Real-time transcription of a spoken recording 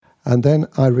And then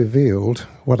I revealed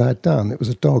what I'd done. It was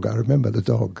a dog. I remember the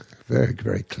dog very,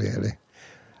 very clearly.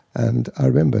 And I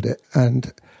remembered it.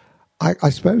 And I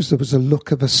suppose there was a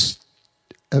look of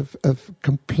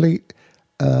complete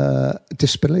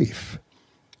disbelief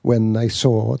when they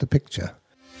saw the picture.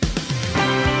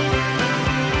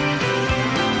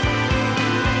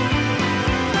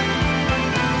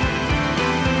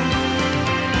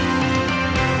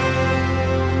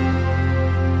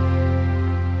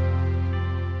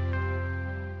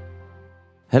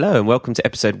 Hello and welcome to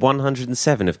episode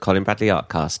 107 of Colin Bradley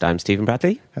Artcast. I'm Stephen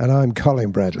Bradley. And I'm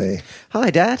Colin Bradley. Hi,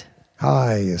 Dad.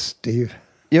 Hi, Steve.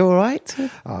 You all right?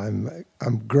 I'm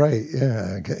great,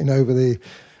 yeah. Getting over the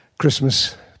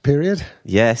Christmas period.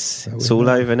 Yes, so it's all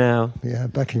over now. Yeah,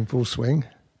 back in full swing.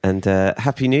 And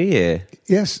Happy New Year.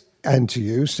 Yes, and to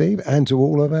you, Steve, and to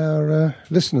all of our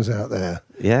listeners out there.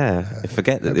 Yeah,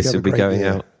 forget that this will be going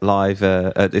out live.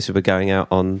 This will be going out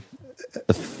on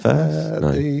the 1st?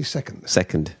 No. The 2nd.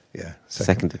 2nd. Yeah.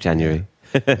 2nd of January.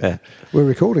 Yeah. We're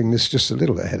recording this just a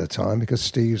little ahead of time because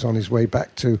Steve's on his way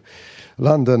back to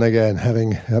London again, have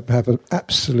an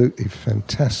absolutely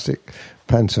fantastic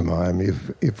pantomime.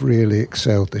 You've really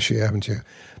excelled this year, haven't you?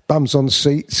 Bums on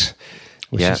seats,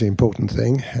 which is the important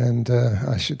thing. And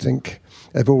I should think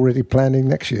they're already planning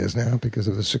next year's now because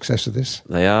of the success of this.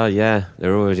 They are, yeah.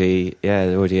 They're already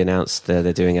announced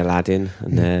they're doing Aladdin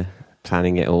and they're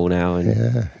planning it all now.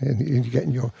 And and you're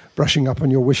getting your brushing up on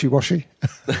your wishy-washy.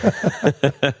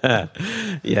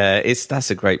 Yeah, that's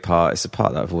a great part. It's a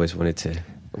part that I've always wanted to.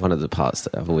 One of the parts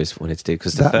that I've always wanted to do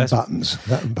because that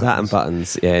and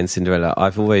buttons, yeah. In Cinderella,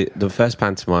 the first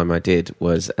pantomime I did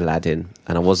was Aladdin,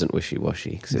 and I wasn't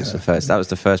wishy-washy because it was the first. That was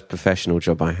the first professional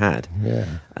job I had.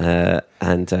 Yeah,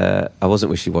 and I wasn't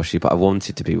wishy-washy, but I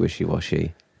wanted to be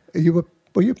wishy-washy.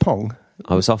 Were you Pong?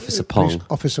 I was Officer Pong.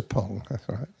 Officer Pong, that's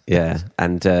right. Yeah,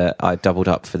 and I doubled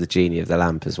up for the genie of the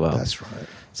lamp as well. That's right.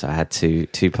 So I had two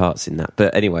parts in that.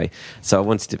 But anyway, so I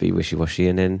wanted to be wishy-washy,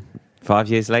 and then 5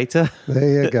 years later,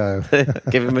 there you go.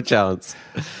 Give him a chance.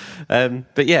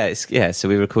 But so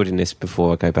we're recording this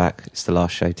before I go back. It's the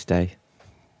last show today,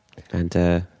 and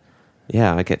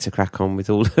I get to crack on with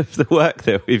all of the work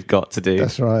that we've got to do.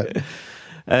 That's right.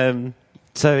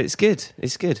 So it's good.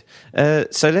 It's good.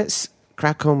 So let's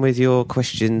crack on with your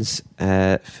questions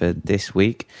for this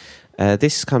week.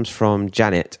 This comes from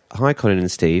Janet. Hi, Colin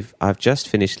and Steve. I've just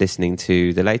finished listening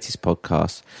to the latest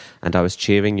podcast, and I was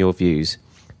cheering your views,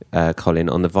 Colin,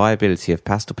 on the viability of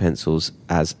pastel pencils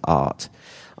as art.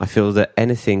 I feel that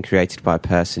anything created by a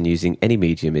person using any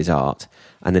medium is art,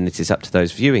 and then it is up to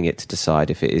those viewing it to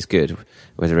decide if it is good,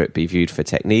 whether it be viewed for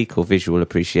technique or visual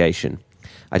appreciation.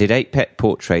 I did 8 pet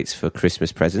portraits for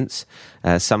Christmas presents,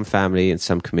 some family and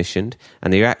some commissioned,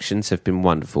 and the reactions have been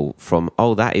wonderful, from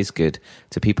 "oh, that is good"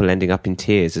 to people ending up in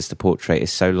tears as the portrait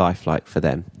is so lifelike for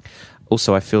them.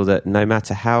 Also, I feel that no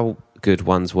matter how good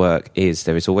one's work is,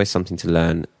 there is always something to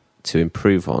learn to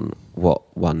improve on what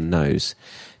one knows.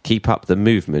 Keep up the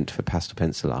movement for pastel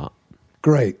pencil art.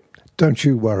 Great. Don't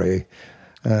you worry.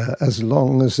 As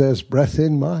long as there's breath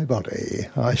in my body,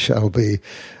 I shall be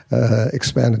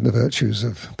expanding the virtues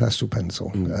of pastel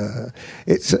pencil.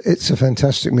 It's a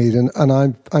fantastic medium, and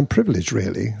I'm privileged,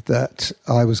 really, that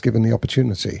I was given the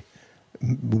opportunity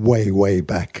way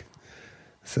back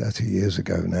 30 years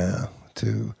ago now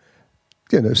to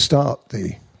start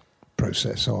the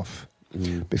process off.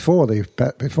 Before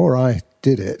I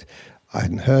did it, I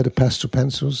hadn't heard of pastel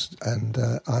pencils, and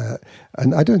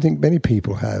I don't think many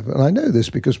people have. And I know this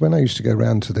because when I used to go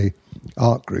around to the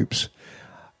art groups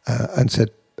and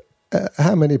said,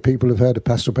 how many people have heard of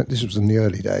pastel pencils? This was in the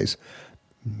early days.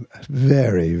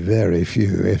 Very, very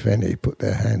few, if any, put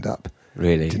their hand up.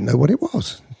 Really? Didn't know what it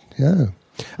was. Yeah.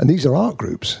 And these are art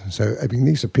groups. So, I mean,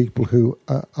 these are people who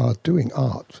are doing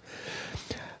art.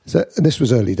 So this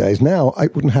was early days. Now,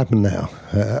 it wouldn't happen now.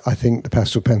 I think the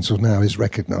pastel pencil now is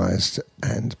recognised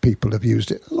and people have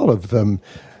used it. A lot of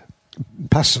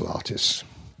pastel artists,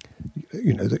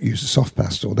 that use the soft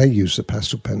pastel, they use the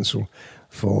pastel pencil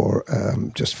for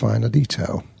just finer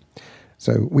detail.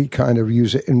 So we kind of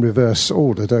use it in reverse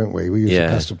order, don't we? We use the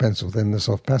pastel pencil, then the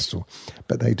soft pastel,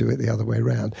 but they do it the other way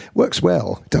around. Works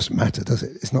well. It doesn't matter, does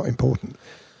it? It's not important.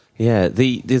 Yeah,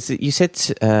 you said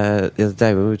the other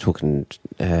day when we were talking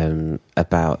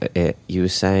about it, you were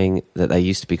saying that they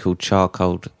used to be called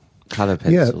charcoal colour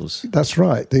pencils. Yeah, that's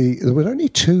right. There were only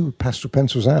 2 pastel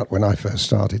pencils out when I first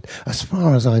started, as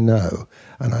far as I know,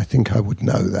 and I think I would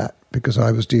know that because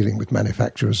I was dealing with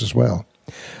manufacturers as well.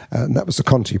 And that was the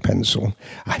Conti pencil.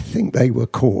 I think they were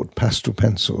called pastel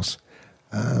pencils.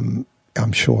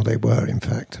 I'm sure they were, in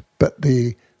fact. But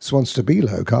the Swan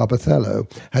Stabilo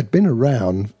Carbothello had been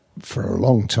around for a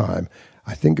long time.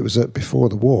 I think it was before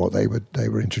the war they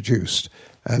were introduced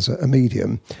as a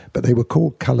medium, but they were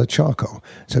called colour charcoal.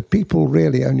 So people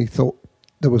really only thought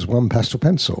there was one pastel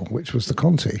pencil, which was the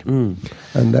Conti.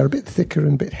 And they're a bit thicker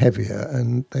and a bit heavier,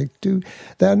 and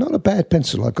they're not a bad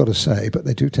pencil, I've got to say, but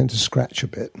they do tend to scratch a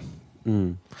bit.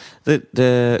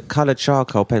 The coloured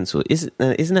charcoal pencil, isn't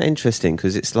that interesting?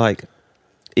 Because it's like,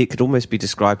 it could almost be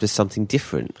described as something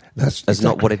different, as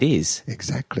not what it is.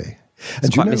 Exactly.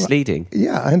 It's quite misleading.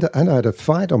 Yeah, and I had a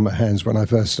fight on my hands when I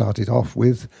first started off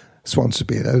with Swan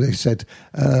Stabilo. They said,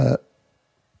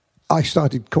 I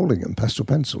started calling them pastel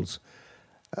pencils.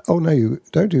 Oh, no, you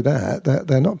don't do that.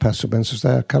 They're not pastel pencils,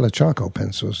 they're colour charcoal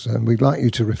pencils, and we'd like you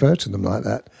to refer to them like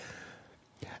that.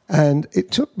 And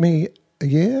it took me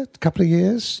a couple of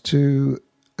years to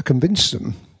convince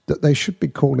them that they should be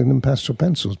calling them pastel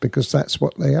pencils, because that's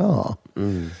what they are.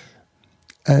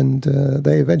 And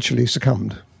they eventually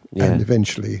succumbed and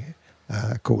eventually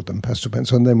called them pastel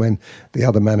pencils. And then when the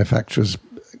other manufacturers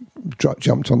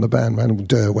jumped on the bandwagon,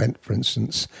 Derwent, for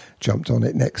instance, jumped on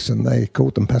it next, and they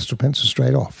called them pastel pencils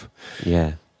straight off.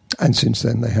 Yeah. And since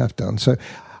then they have done. So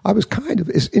I was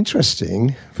it's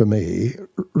interesting for me,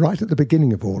 right at the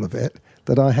beginning of all of it,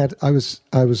 that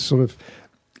I was sort of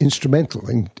instrumental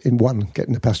in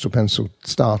getting the pastel pencil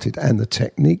started, and the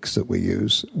techniques that we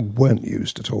use weren't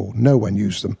used at all. No one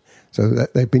used them. So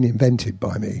they've been invented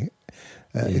by me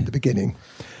in the beginning.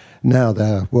 Now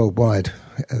they're worldwide.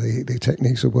 The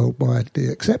techniques are worldwide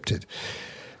accepted.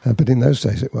 But in those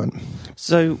days it weren't.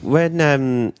 So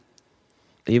when,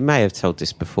 you may have told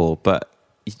this before, but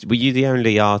were you the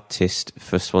only artist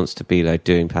for Swan Stabilo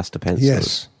doing pastel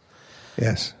pencils?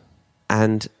 Yes.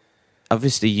 And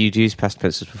obviously you'd used pastel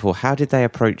pencils before. How did they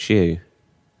approach you?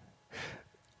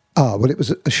 Well, it was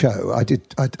a show. I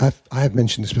have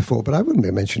mentioned this before, but I wouldn't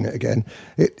be mentioning it again.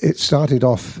 It started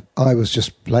off, I was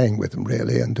just playing with them,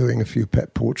 really, and doing a few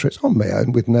pet portraits on my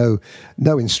own with no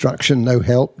instruction, no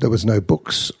help. There was no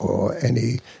books or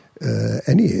any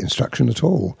instruction at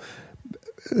all.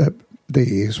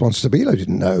 The Swan Stabilo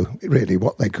didn't know really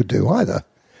what they could do either.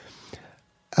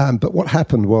 But what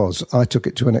happened was I took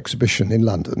it to an exhibition in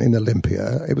London, in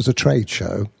Olympia. It was a trade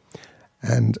show.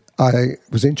 And I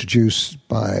was introduced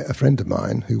by a friend of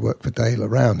mine who worked for Dale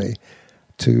Arowney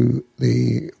to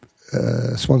the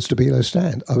Swan Stabilo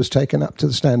stand. I was taken up to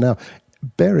the stand. Now,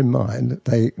 bear in mind,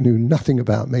 they knew nothing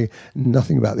about me,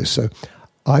 nothing about this. So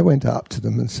I went up to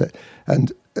them and said,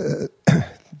 and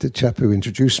the chap who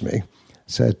introduced me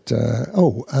said,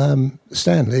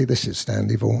 Stanley, this is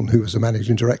Stanley Vaughan, who was the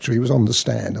managing director. He was on the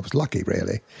stand. I was lucky,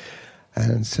 really.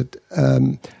 And said,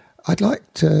 I'd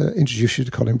like to introduce you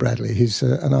to Colin Bradley. He's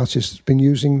an artist that's been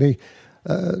using the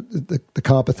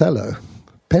Carbothello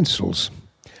pencils.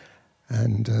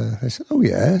 And they said, oh,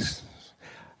 yes.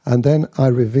 And then I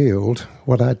revealed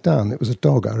what I'd done. It was a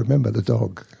dog. I remember the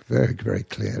dog very, very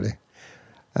clearly.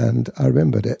 And I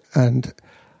remembered it. And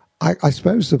I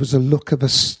suppose there was a look of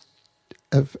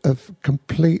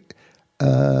complete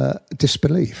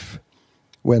disbelief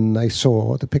when they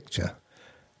saw the picture.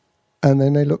 And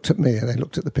then they looked at me and they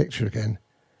looked at the picture again.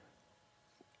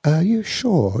 Are you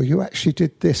sure you actually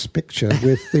did this picture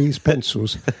with these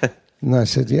pencils? And I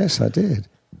said, yes, I did.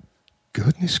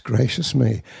 Goodness gracious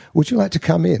me. Would you like to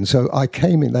come in? So I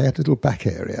came in. They had a little back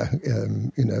area,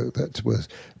 that was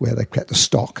where they kept the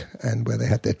stock and where they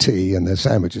had their tea and their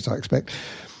sandwiches, I expect.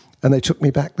 And they took me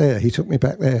back there. He took me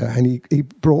back there. And he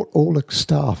brought all the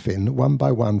staff in, one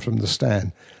by one from the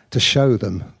stand, to show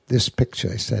them this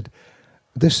picture. He said,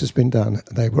 this has been done.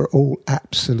 They were all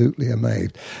absolutely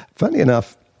amazed. Funny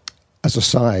enough, as a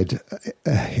side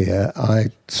here,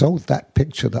 I sold that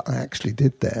picture that I actually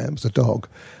did there, it was a dog,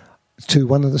 to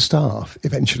one of the staff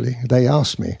eventually. They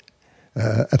asked me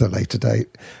at a later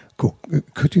date,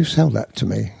 could you sell that to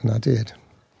me? And I did.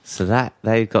 So that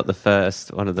they got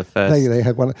one of the first. They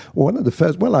had one of the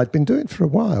first. Well, I'd been doing it for a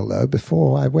while though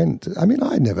before I went. I mean,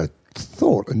 I never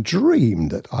thought and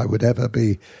dreamed that I would ever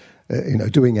be,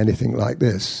 doing anything like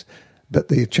this. But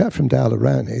the chap from Dale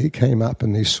Arowney, he came up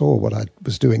and he saw what I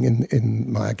was doing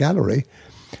in my gallery.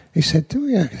 He said,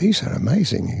 these are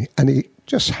amazing. And he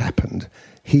just happened.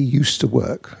 He used to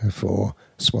work for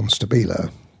Swan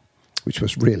Stabilo, which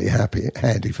was really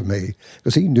handy for me,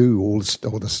 because he knew all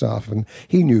the stuff, and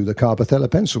he knew the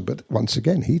Carbothello pencil, but once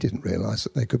again, he didn't realise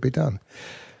that they could be done.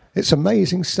 It's an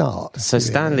amazing start. So really.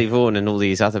 Stanley Vaughan and all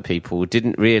these other people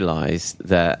didn't realise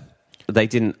that they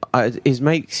didn't... it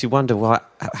makes you wonder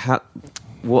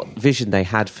what vision they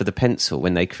had for the pencil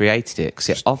when they created it, because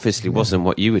it obviously wasn't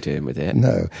what you were doing with it.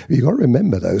 No. You've got to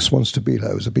remember, though, Swan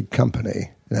Stabilo was a big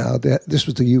company, Now, this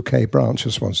was the UK branch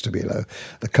of Swan Stabilo.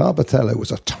 The Carbothello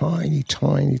was a tiny,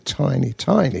 tiny, tiny,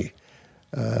 tiny,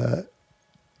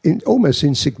 almost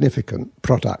insignificant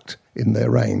product in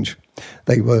their range.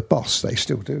 They were Boss. They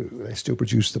still do. They still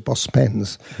produce the Boss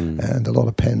pens and a lot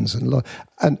of pens and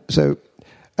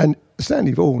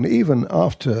Stanley Vaughan. Even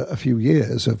after a few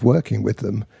years of working with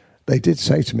them, they did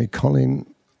say to me, Colin,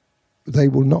 they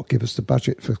will not give us the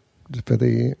budget for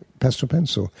the pastel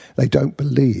pencil. They don't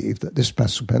believe that this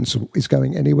pastel pencil is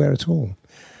going anywhere at all.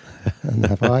 And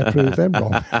have I proved them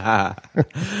wrong?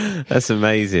 That's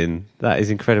amazing. That is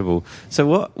incredible. So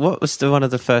what was one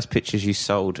of the first pictures you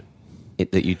sold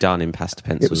that you'd done in pastel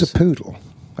pencils? It was a poodle.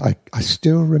 I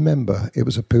still remember it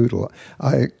was a poodle.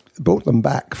 I brought them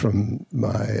back from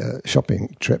my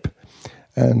shopping trip,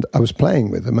 and I was playing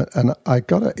with them, and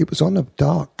it was on a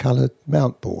dark coloured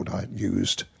mount board I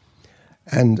used,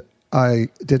 and I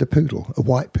did a poodle, a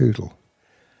white poodle,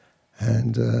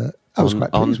 and I was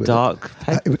quite pleased with it. On dark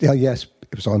paper? Yes,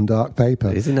 it was on dark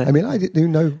paper. Isn't it? I mean, I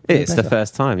didn't know. It's the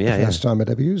first time, the first time I'd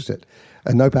ever used it.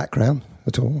 And no background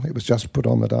at all. It was just put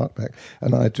on the dark back.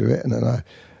 And I drew it,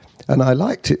 and I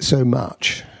liked it so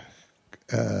much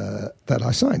that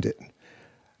I signed it.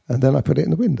 And then I put it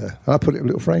in the window. I put it in a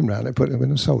little frame round it, put it in the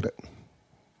window and sold it.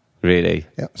 Really?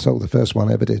 Yeah, sold the first one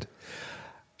I ever did.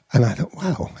 And I thought,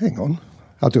 wow, hang on,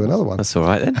 I'll do another one. That's all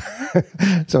right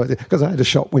then. So I did, because I had a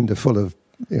shop window full of,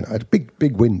 I had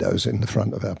big windows in the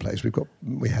front of our place.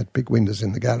 We had big windows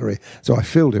in the gallery. So I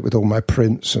filled it with all my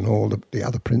prints and all the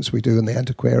other prints we do and the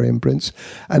antiquarian prints.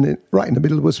 And right in the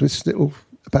middle was this little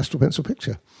pastel pencil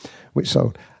picture, which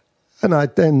sold. And I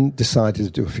then decided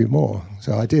to do a few more.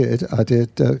 So I did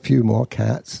a few more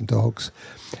cats and dogs.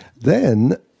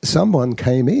 Then someone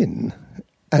came in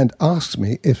and asked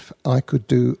me if I could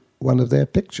do one of their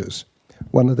pictures,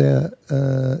 one of their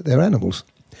animals.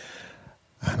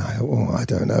 And I thought, I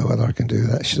don't know whether I can do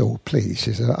that. She said, please.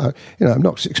 She said, I'm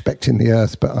not expecting the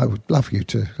earth, but I would love you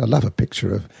to. I love a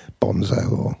picture of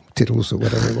Bonzo or Tiddles or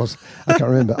whatever it was. I can't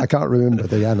remember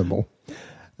the animal.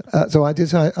 So I did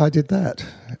that,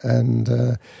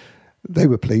 and they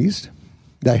were pleased.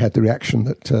 They had the reaction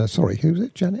that, sorry, who was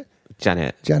it? Janet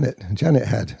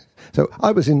had. So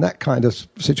I was in that kind of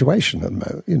situation at the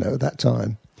moment, at that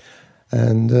time,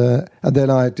 and then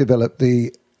I developed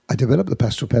the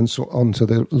pastel pencil onto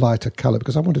the lighter colour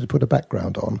because I wanted to put a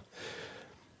background on.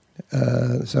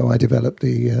 So I developed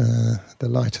the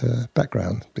lighter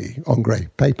background, the Ingres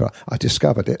paper. I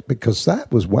discovered it because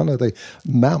that was one of the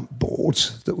mount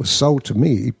boards that was sold to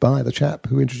me by the chap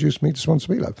who introduced me to Swan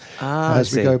Stabilo.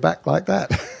 As we go back like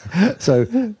that. So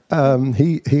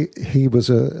he was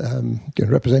a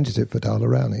representative for Dahler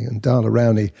Rowney, and Dahler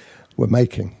Rowney were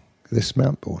making this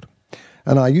mount board.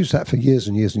 And I used that for years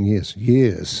and years and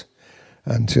years,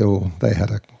 until they had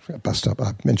a bust up.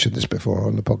 I've mentioned this before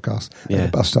on the podcast. A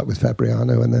bust up with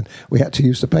Fabriano, and then we had to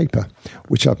use the paper,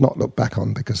 which I've not looked back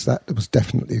on because that was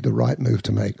definitely the right move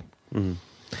to make.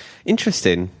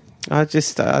 Interesting. I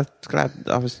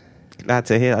was glad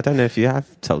to hear. I don't know if you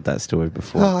have told that story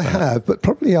before. I have, but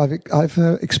probably I've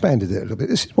expanded it a little bit.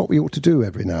 This is what we ought to do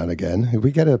every now and again. If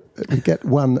we get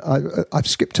one. I've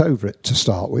skipped over it to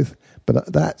start with,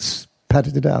 but that's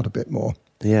padded it out a bit more.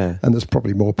 Yeah, and there's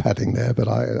probably more padding there, but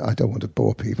I don't want to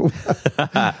bore people.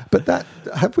 But that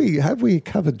have we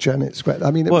covered Janet's? I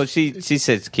mean, she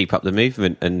said to keep up the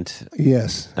movement, and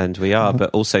yes, and we are, but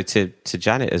also to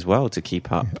Janet as well to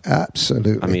keep up.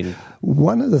 Absolutely. I mean,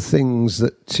 one of the things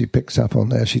that she picks up on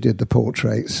there, she did the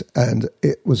portraits, and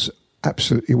it was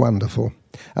absolutely wonderful.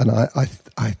 And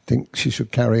I think she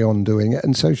should carry on doing it,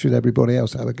 and so should everybody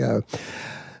else have a go.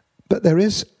 But there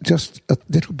is just a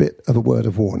little bit of a word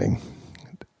of warning.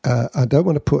 I don't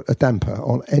want to put a damper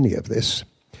on any of this,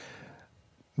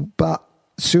 but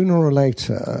sooner or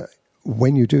later,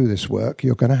 when you do this work,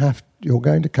 you're going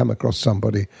to come across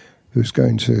somebody who's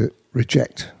going to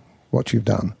reject what you've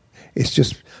done. It's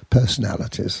just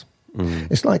personalities.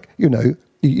 It's like,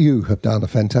 you have done a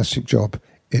fantastic job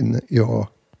in your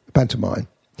pantomime.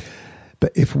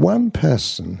 But if one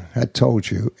person had told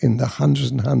you, in the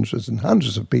hundreds and hundreds and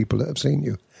hundreds of people that have seen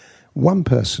you, one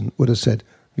person would have said,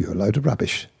 "You're a load of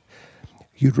rubbish,"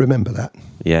 you'd remember that.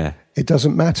 Yeah. It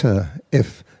doesn't matter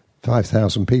if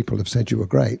 5,000 people have said you were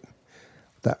great.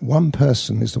 That one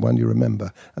person is the one you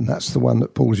remember, and that's the one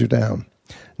that pulls you down.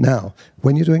 Now,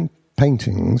 when you're doing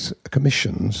paintings,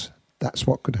 commissions, that's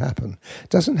what could happen. It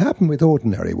doesn't happen with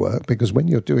ordinary work, because when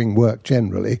you're doing work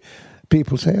generally,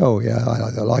 people say, "Oh, yeah, I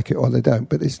either like it or they don't,"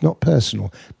 but it's not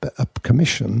personal. But a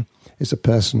commission is a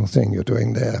personal thing. You're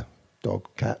doing their dog,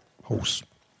 cat, horse,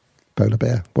 polar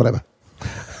bear, whatever.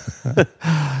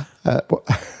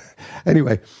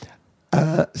 Anyway,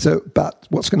 But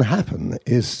what's going to happen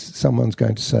is someone's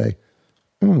going to say,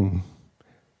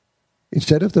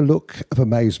 instead of the look of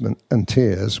amazement and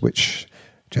tears, which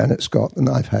Janet's got, and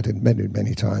I've had it many,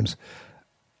 many times,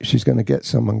 she's going to get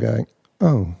someone going,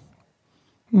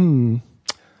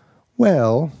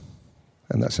 well,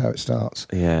 and that's how it starts.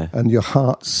 Yeah. And your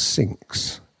heart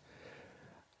sinks.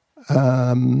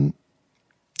 But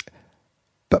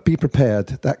be prepared,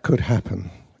 that could happen.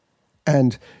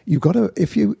 And you've got to,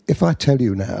 if I tell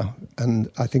you now, and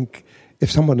I think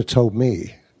if someone had told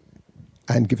me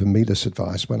and given me this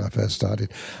advice when I first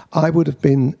started, I would have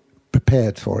been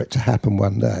prepared for it to happen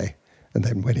one day. And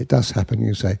then when it does happen,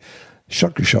 you say,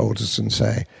 shrug your shoulders and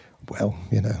say, well,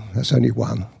 that's only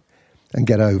one, and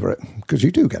get over it. Because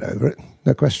you do get over it,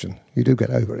 no question. You do get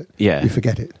over it. Yeah. You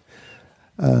forget it.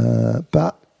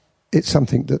 But it's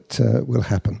something that will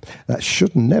happen. That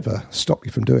should never stop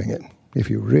you from doing it. If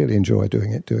you really enjoy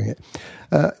doing it.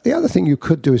 The other thing you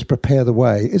could do is prepare the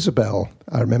way. Isabel,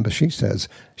 I remember she says,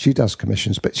 she does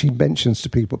commissions, but she mentions to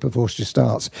people before she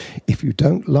starts, if you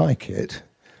don't like it,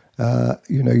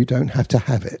 you don't have to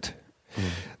have it.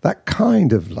 That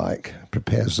kind of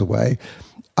prepares the way.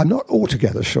 I'm not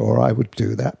altogether sure I would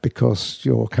do that because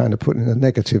you're kind of putting a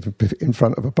negative in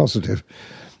front of a positive.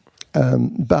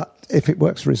 But if it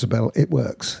works for Isabel, it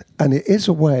works. And it is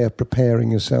a way of preparing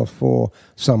yourself for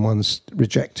someone's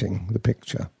rejecting the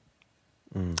picture.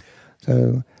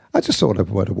 So I just thought of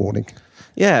a word of warning.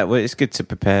 Yeah, well, it's good to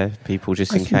prepare people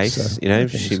just in case. So.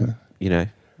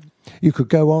 You could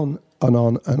go on and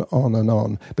on and on and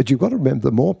on. But you've got to remember,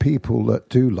 the more people that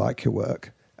do like your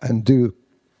work and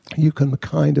you can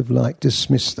kind of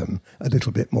dismiss them a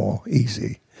little bit more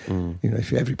easy.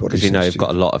 If everybody... Because you've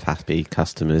got a lot of happy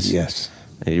customers. Yes.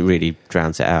 And it really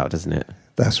drowns it out, doesn't it?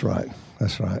 That's right.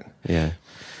 Yeah.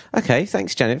 Okay,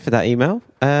 thanks, Janet, for that email.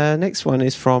 Next one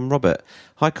is from Robert.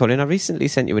 Hi, Colin. I recently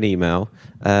sent you an email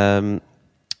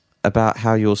about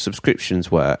how your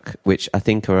subscriptions work, which I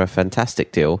think are a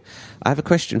fantastic deal. I have a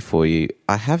question for you.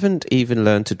 I haven't even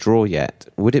learned to draw yet.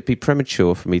 Would it be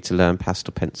premature for me to learn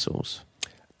pastel pencils?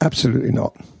 Absolutely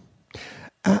not.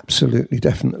 Absolutely,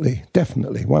 definitely,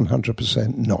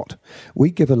 100% not.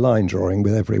 We give a line drawing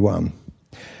with every one.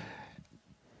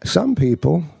 Some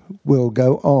people will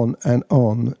go on and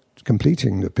on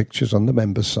completing the pictures on the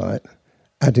members site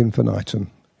ad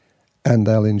infinitum, and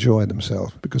they'll enjoy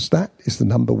themselves because that is the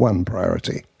number one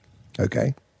priority.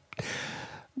 Okay?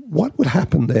 What would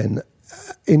happen then,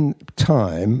 in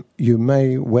time, you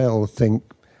may well think,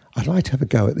 I'd like to have a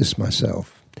go at this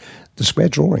myself. The square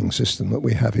drawing system that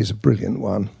we have is a brilliant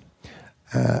one.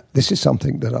 This is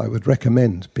something that I would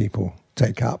recommend people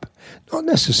take up. Not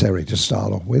necessary to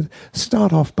start off with.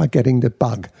 Start off by getting the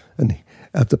bug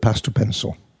of the pastel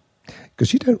pencil.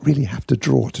 Because you don't really have to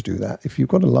draw to do that. If you've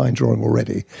got a line drawing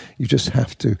already, you just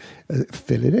have to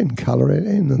fill it in, colour it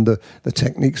in. And the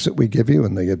techniques that we give you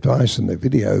and the advice and the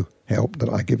video help that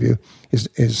I give you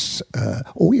is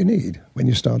all you need when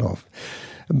you start off.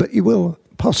 But you will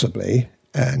possibly...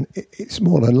 And it's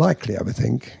more than likely, I would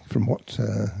think, from what,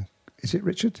 is it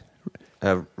Richard?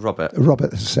 Robert.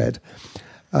 Robert has said,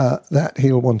 that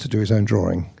he'll want to do his own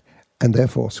drawing. And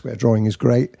therefore, square drawing is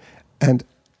great. And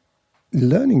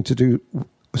learning to do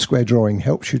square drawing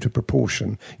helps you to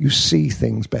proportion. You see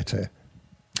things better.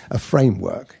 A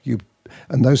framework.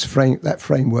 And that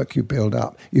framework you build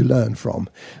up, you learn from.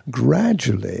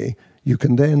 Gradually, you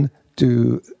can then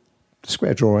do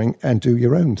square drawing and do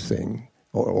your own thing.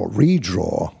 Or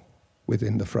redraw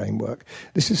within the framework.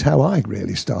 This is how I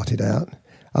really started out.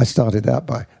 I started out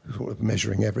by sort of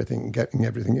measuring everything and getting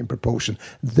everything in proportion,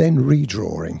 then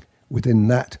redrawing within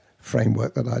that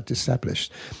framework that I'd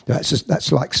established.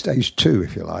 That's like stage 2,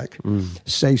 if you like.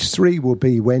 Stage 3 will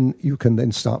be when you can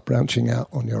then start branching out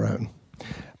on your own.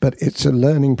 But it's a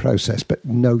learning process, but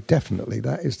no, definitely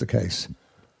that is the case.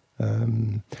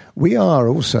 We are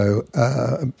also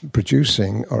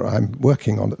producing, or I'm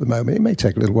working on at the moment, it may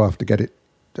take a little while to get it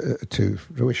to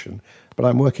fruition, but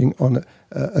I'm working on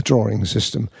a drawing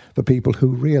system for people who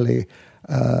really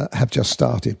have just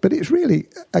started. But it's really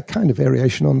a kind of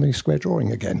variation on the square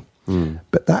drawing again.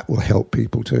 But that will help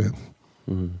people too.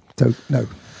 So, no,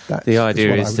 that's the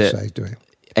idea what is I would that say, doing.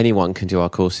 Anyone can do our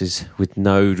courses with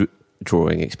no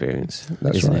drawing experience.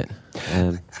 That's isn't right.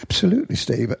 It? Absolutely,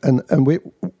 Steve. And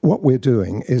what we're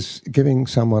doing is giving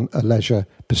someone a leisure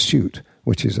pursuit,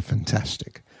 which is a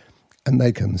fantastic. And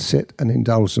they can sit and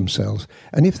indulge themselves.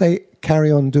 And if they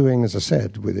carry on doing, as I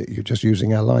said, with it, you're just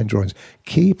using our line drawings,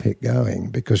 keep it going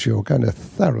because you're going to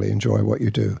thoroughly enjoy what you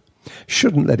do.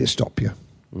 Shouldn't let it stop you.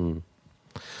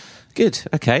 Good.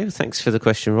 Okay. Thanks for the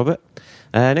question, Robert.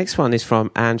 Next one is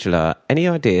from Angela. Any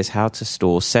ideas how to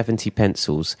store 70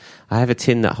 pencils? I have a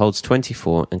tin that holds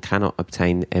 24 and cannot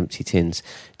obtain empty tins.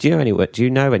 Do you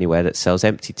know anywhere that sells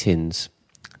empty tins?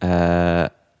 Yeah.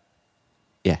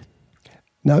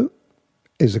 No,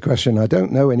 is the question. I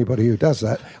don't know anybody who does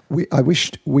that. I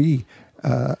wished we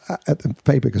at the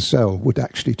Faber Castell would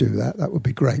actually do that. That would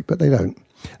be great, but they don't.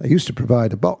 They used to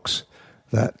provide a box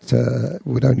that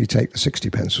would only take the 60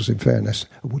 pencils, in fairness,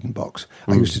 a wooden box.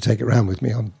 I used to take it around with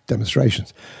me on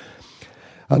demonstrations.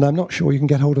 And I'm not sure you can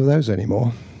get hold of those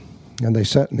anymore. And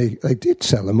they did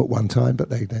sell them at one time, but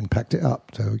they then packed it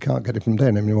up, so we can't get it from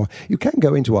them anymore. You can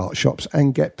go into art shops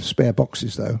and get spare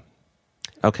boxes, though.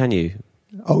 Oh, can you?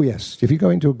 Oh, yes. If you go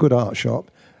into a good art shop,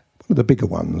 one of the bigger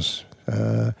ones,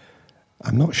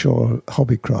 I'm not sure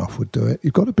Hobbycraft would do it.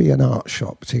 You've got to be an art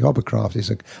shop. See, Hobbycraft is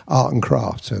an art and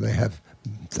craft, so they have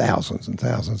thousands and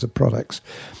thousands of products.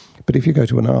 But if you go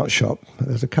to an art shop,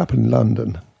 there's a couple in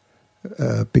London,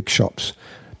 big shops,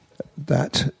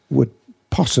 that would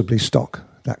possibly stock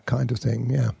that kind of thing,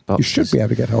 yeah. Boxes. You should be able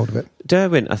to get hold of it.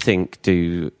 Derwent, I think,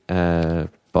 do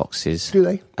boxes. Do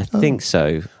they? I think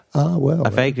so. Ah, well. I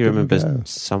vaguely remember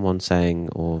someone saying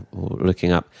or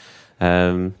looking up.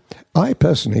 I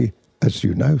personally, as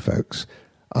you know, folks,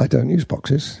 I don't use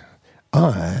boxes.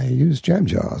 I use jam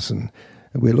jars, and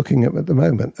we're looking at them at the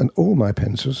moment, and all my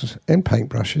pencils and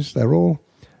paintbrushes, they're all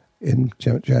in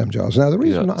jam jars. Now, the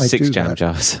reason I do that... 6 jam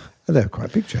jars. They're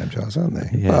quite big jam jars, aren't they?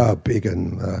 Yeah. Big,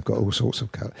 and I've got all sorts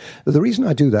of colour. But the reason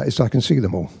I do that is so I can see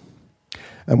them all.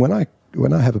 And when I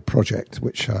have a project,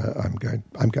 which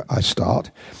I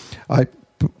start, I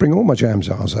bring all my jam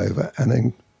jars over and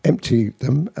then empty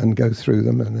them and go through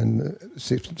them and then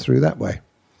sift through that way.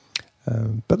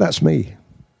 But that's me.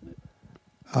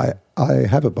 I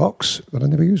have a box, but I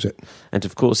never use it. And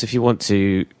of course, if you want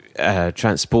to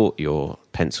transport your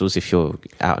pencils, if you're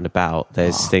out and about,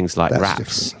 there's things like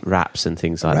wraps and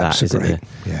things like that, isn't there?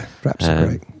 Yeah, wraps are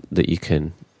great. That you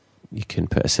can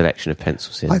put a selection of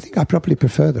pencils in. I think I probably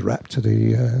prefer the wrap to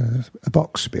the a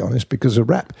box, to be honest, because a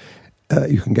wrap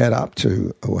you can get up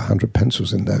to 100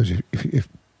 pencils in those. If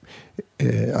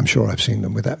I'm sure I've seen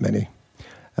them with that many.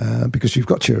 Because you've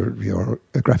got your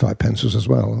graphite pencils as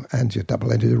well, and your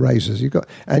double-ended erasers.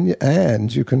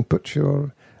 And you can put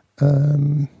your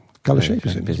colour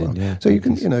shapers in as well. Yeah, so you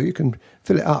can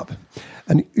fill it up,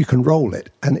 and you can roll it,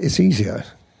 and it's easier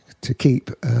to keep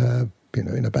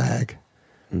in a bag.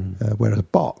 Whereas a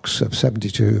box of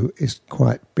 72 is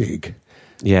quite big,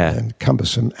 and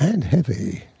cumbersome and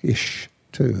heavy-ish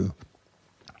too.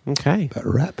 Okay, but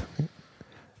wrap.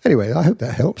 Anyway, I hope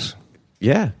that helps.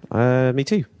 Yeah, me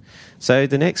too. So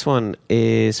the next one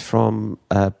is from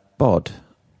Bod.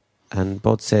 And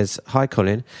Bod says, "Hi,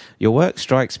 Colin. Your work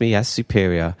strikes me as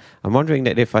superior. I'm wondering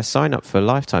that if I sign up for a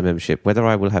lifetime membership, whether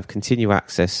I will have continued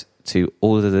access to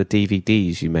all of the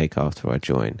DVDs you make after I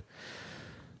join."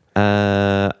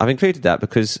 I've included that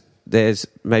because there's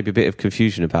maybe a bit of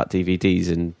confusion about DVDs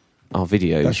and our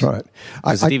videos. That's right.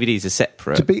 Because the DVDs are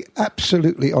separate. To be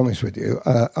absolutely honest with you,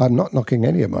 I'm not knocking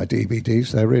any of my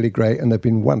DVDs. They're really great and they've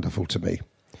been wonderful to me.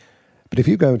 But if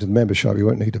you go into the member shop, you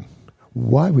won't need them.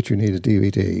 Why would you need a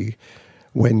DVD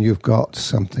when you've got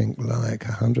something like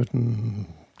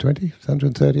 120,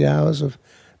 130 hours of...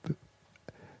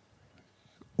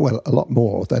 Well, a lot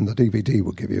more than the DVD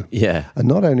will give you. Yeah. And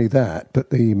not only that, but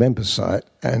the member site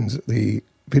and the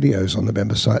videos on the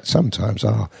member site sometimes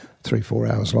are 3-4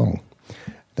 hours long.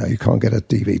 Now, you can't get a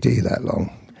DVD that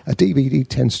long. A DVD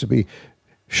tends to be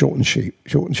short and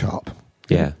sharp.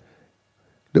 Yeah.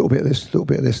 Little bit of this, little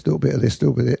bit of this, little bit of this,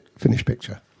 little bit of it, finished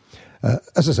picture.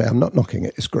 As I say, I'm not knocking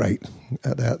it. It's great.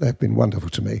 They've been wonderful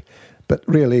to me. But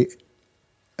really,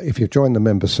 if you join the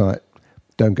member site,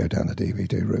 don't go down the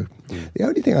DVD route. The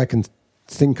only thing I can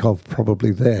think of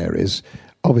probably there is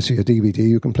obviously a DVD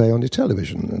you can play on your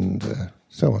television and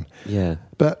so on. Yeah.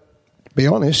 But be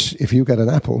honest, if you get an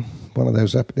Apple, one of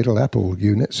those little Apple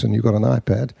units, and you've got an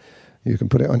iPad, you can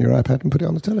put it on your iPad and put it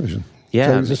on the television. Yeah.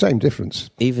 So it's the same difference.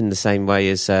 Even the same way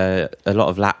as a lot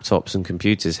of laptops and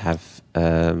computers have,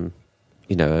 a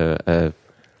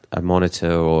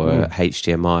monitor or a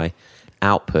HDMI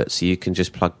output, so you can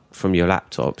just plug from your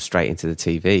laptop straight into the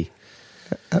TV.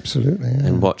 Absolutely, yeah.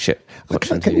 And watch it.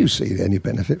 Can you see any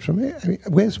benefit from it? I mean,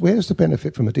 where's the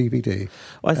benefit from a DVD?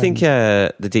 Well, I think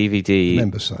the DVD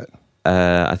member site.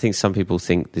 I think some people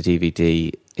think the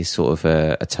DVD is sort of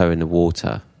a toe in the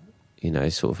water.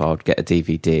 Sort of, I'll get a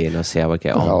DVD and I'll see how I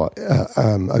get on.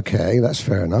 Okay, that's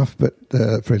fair enough. But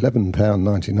for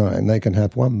 £11.99, they can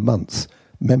have 1 month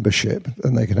membership,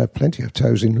 and they can have plenty of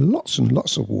toes in lots and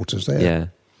lots of waters there. Yeah.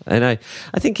 I know.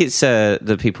 I think it's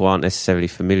that people aren't necessarily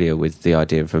familiar with the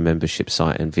idea of a membership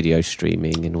site and video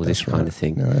streaming and all this kind of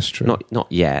thing. No, that's true.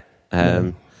 Not yet.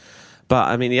 No. But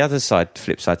I mean, the other side,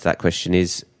 flip side to that question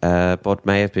is Bod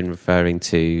may have been referring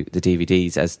to the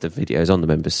DVDs as the videos on the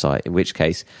members site, in which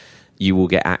case you will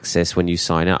get access when you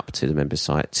sign up to the members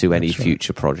site to any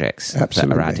future projects that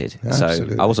are added.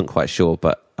 Absolutely. So I wasn't quite sure,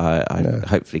 but I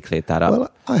hopefully cleared that up.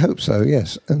 Well, I hope so,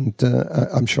 yes. And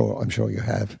I'm sure you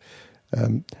have.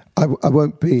 I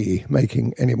won't be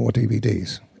making any more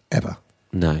DVDs, ever.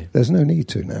 No. There's no need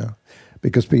to now,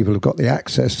 because people have got the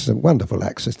access, the wonderful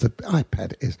access. The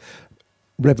iPad has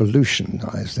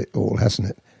revolutionised it all, hasn't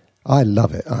it? I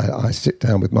love it. I sit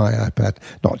down with my iPad,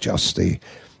 not just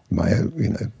my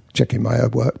own, checking my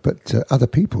own work, but other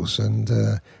people's and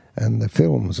the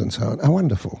films and so on. Oh,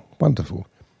 wonderful, wonderful.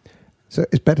 So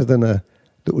it's better than a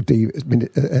little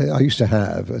I used to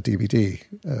have a DVD,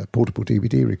 portable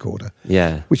DVD recorder.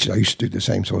 Yeah. Which I used to do the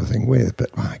same sort of thing with,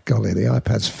 but my golly, the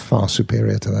iPad's far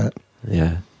superior to that.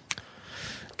 Yeah.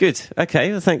 Good.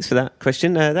 Okay. Well, thanks for that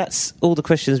question. That's all the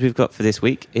questions we've got for this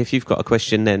week. If you've got a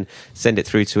question, then send it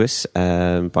through to us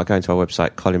by going to our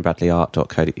website,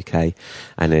 colinbradleyart.co.uk,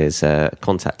 and there's a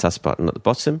contact us button at the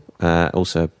bottom.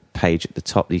 Also a page at the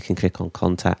top that you can click on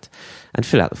contact and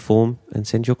fill out the form and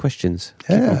send your questions.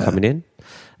 Keep on coming in.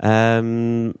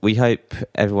 We hope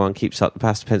everyone keeps up the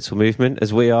Pasta Pencil movement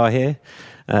as we are here.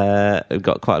 We've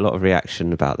got quite a lot of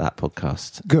reaction about that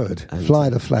podcast. Good. Fly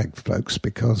the flag, folks,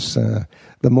 because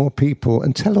the more people,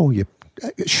 and tell all your,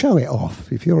 show it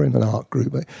off. If you're in an art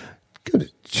group,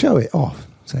 good, show it off.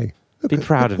 Say, be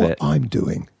proud of what it. I'm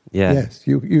doing. Yeah. Yes,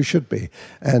 you should be.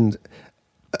 And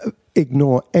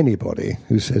ignore anybody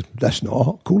who says, that's not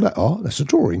art, call that art, that's a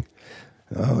drawing.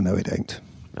 Oh, no, it ain't.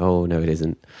 Oh, no, it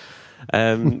isn't.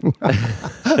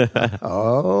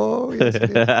 Oh, yes,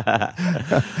 it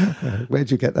is.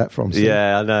 Where'd you get that from, Steve?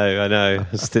 Yeah, I know.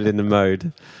 Still in the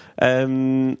mode.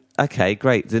 Okay,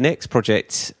 great. The next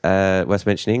project worth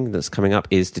mentioning that's coming up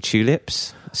is the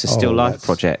Tulips. It's a still life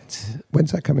project.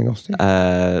 When's that coming off, Steve?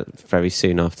 Very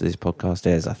soon after this podcast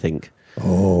airs, I think.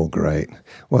 Oh, great.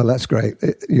 Well, that's great.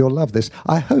 You'll love this.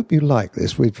 I hope you like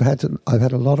this. I've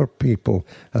had a lot of people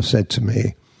have said to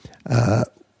me, I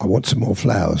want some more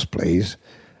flowers, please.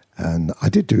 And I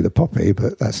did do the poppy,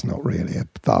 but that's not really a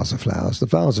vase of flowers. The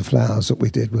vase of flowers that we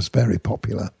did was very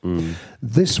popular.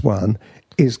 This one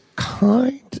is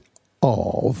kind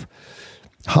of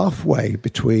halfway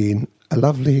between a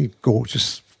lovely,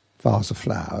 gorgeous vase of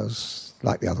flowers,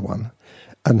 like the other one,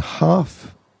 and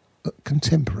half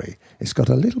contemporary. It's got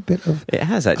a little bit of... It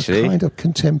has, actually. A kind of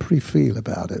contemporary feel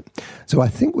about it. So I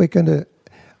think we're going to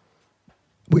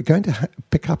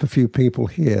pick up a few people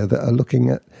here that are looking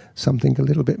at something a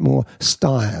little bit more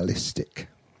stylistic.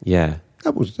 Yeah.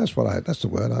 That's the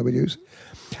word I would use.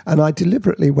 And I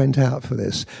deliberately went out for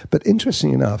this. But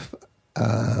interestingly enough,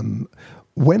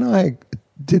 when I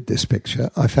did this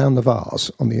picture, I found the vase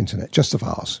on the internet, just the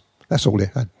vase. That's all it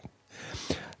had.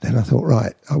 Then I thought,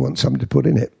 right, I want something to put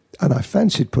in it. And I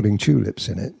fancied putting tulips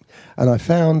in it. And I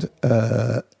found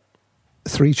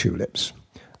 3 tulips.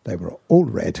 They were all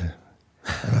red.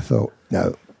 And I thought,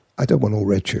 no, I don't want all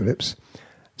red tulips.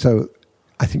 So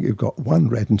I think you've got 1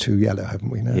 red and 2 yellow,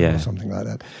 haven't we now? Yeah. Or something like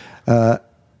that.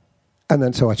 And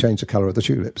then so I changed the colour of the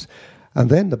tulips. And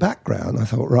then the background, I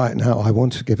thought, right, now I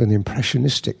want to give an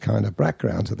impressionistic kind of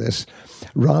background to this,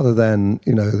 rather than,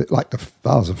 like the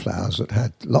vase of flowers that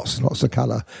had lots and lots of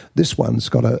colour. This one's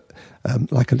got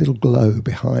like a little glow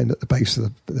behind at the base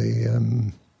of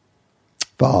the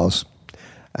vase,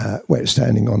 where it's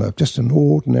standing on just an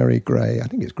ordinary grey, I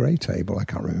think it's grey table, I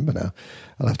can't remember now.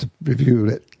 I'll have to review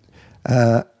it.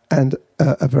 And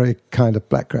a very kind of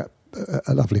background,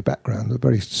 a lovely background, a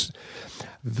very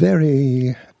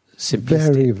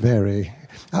simplistic. Very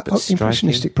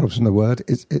impressionistic probably isn't the word.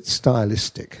 It's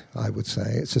stylistic, I would say.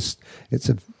 It's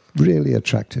a really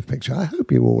attractive picture. I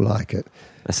hope you all like it.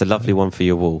 That's a lovely one for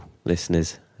your wall,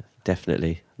 listeners.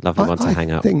 Definitely. Lovely one to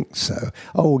hang up. I think so.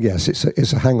 Oh, yes,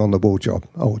 it's a hang on the wall job.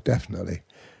 Oh, definitely.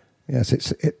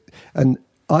 Yes, and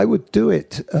I would do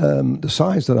it the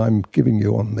size that I'm giving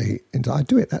you I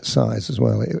do it that size as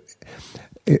well.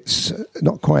 It's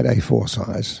not quite A4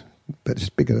 size, but it's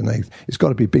bigger than it's got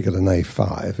to be bigger than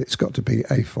A5. It's got to be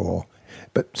A4,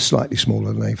 but slightly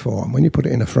smaller than A4. And when you put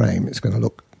it in a frame, it's going to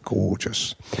look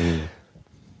gorgeous.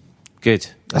 Good.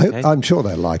 Okay. I'm sure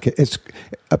they'll like it.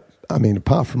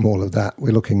 Apart from all of that,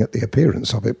 we're looking at the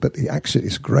appearance of it, but actually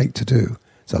it's great to do.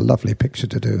 It's a lovely picture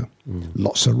to do.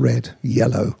 Lots of red,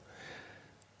 yellow.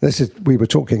 We were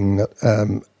talking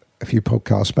a few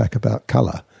podcasts back about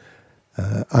colour,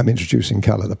 I'm introducing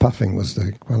colour. The puffing was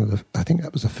I think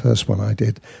that was the first one I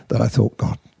did that I thought,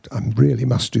 God, I really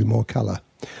must do more colour.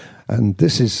 And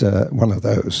this is one of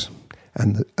those.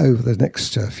 And over the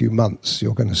next few months,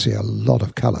 you're going to see a lot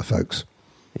of colour, folks.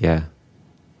 Yeah.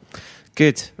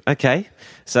 Good. Okay.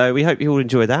 So we hope you all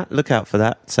enjoy that. Look out for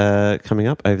that coming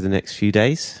up over the next few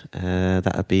days.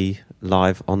 That'll be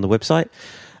live on the website.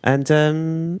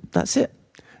 And that's it.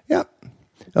 Yeah.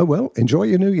 Oh, well, enjoy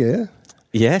your new year.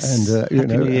 Yes. And,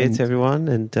 Happy New Year to everyone.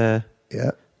 And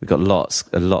yeah. We've got lots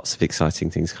of exciting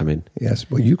things coming. Yes,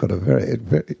 well, you've got a very,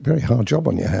 very, very hard job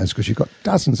on your hands because you've got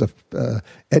dozens of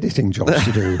editing jobs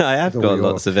to do. I have got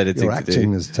lots of editing to do. Your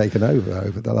acting has taken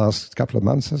over the last couple of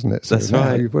months, hasn't it? So that's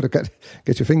right. You've got to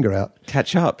get your finger out.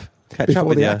 Catch up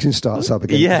before the acting starts up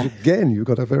again. Yeah. Again, you've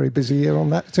got a very busy year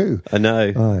on that too. I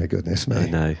know. My goodness me. I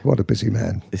know. What a busy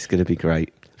man. It's going to be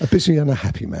great. A busy and a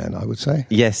happy man, I would say.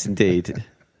 Yes, indeed.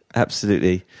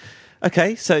 Absolutely.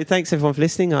 Okay, so thanks everyone for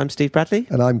listening. I'm Steve Bradley.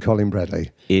 And I'm Colin Bradley.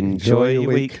 Enjoy your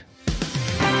week.